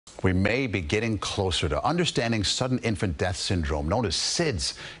We may be getting closer to understanding sudden infant death syndrome, known as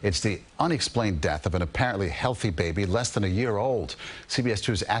SIDS. It's the unexplained death of an apparently healthy baby less than a year old. CBS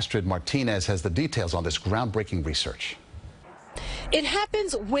 2's Astrid Martinez has the details on this groundbreaking research. It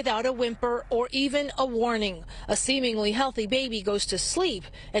happens without a whimper or even a warning. A seemingly healthy baby goes to sleep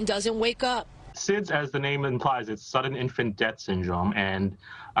and doesn't wake up. SIDS, as the name implies, it's sudden infant death syndrome, and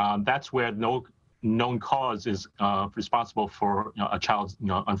that's where no known cause is responsible for a child's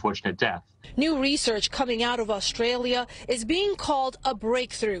unfortunate death. New research coming out of Australia is being called a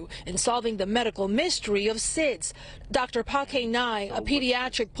breakthrough in solving the medical mystery of SIDS. Dr. Paquet Nye, a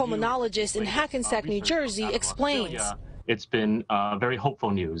pediatric pulmonologist in Hackensack, New Jersey, explains. It's been very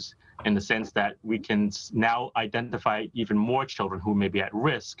hopeful news in the sense that we can now identify even more children who may be at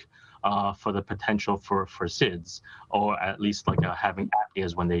risk for the potential for SIDS, or at least having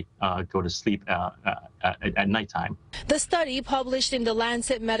apneas when they go to sleep at nighttime. The study, published in the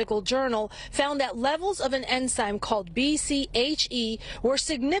Lancet Medical Journal, found that levels of an enzyme called BCHE were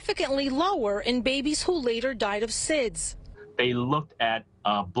significantly lower in babies who later died of SIDS. They looked at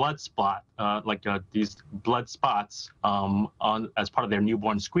blood spot, these blood spots as part of their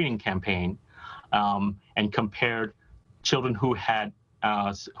newborn screening campaign, and compared children who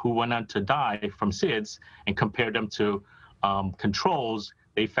went on to die from SIDS and compared them to controls.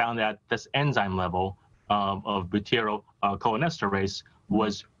 They found that this enzyme level of butyrylcholinesterase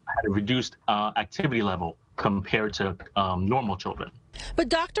had a reduced activity level compared to normal children. But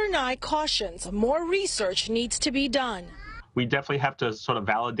Dr. Nye cautions more research needs to be done. We definitely have to sort of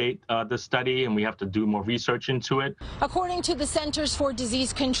validate the study, and we have to do more research into it. According to the Centers for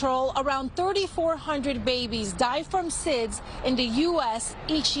Disease Control, around 3,400 babies die from SIDS in the U.S.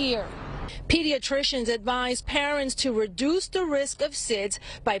 each year. Pediatricians advise parents to reduce the risk of SIDS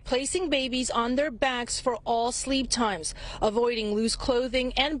by placing babies on their backs for all sleep times, avoiding loose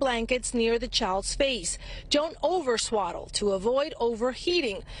clothing and blankets near the child's face. Don't over-swaddle to avoid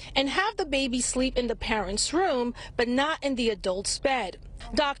overheating, and have the baby sleep in the parent's room, but not in the adult's bed.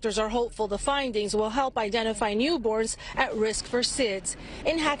 Doctors are hopeful the findings will help identify newborns at risk for SIDS.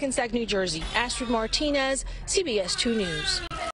 In Hackensack, New Jersey, Astrid Martinez, CBS 2 News.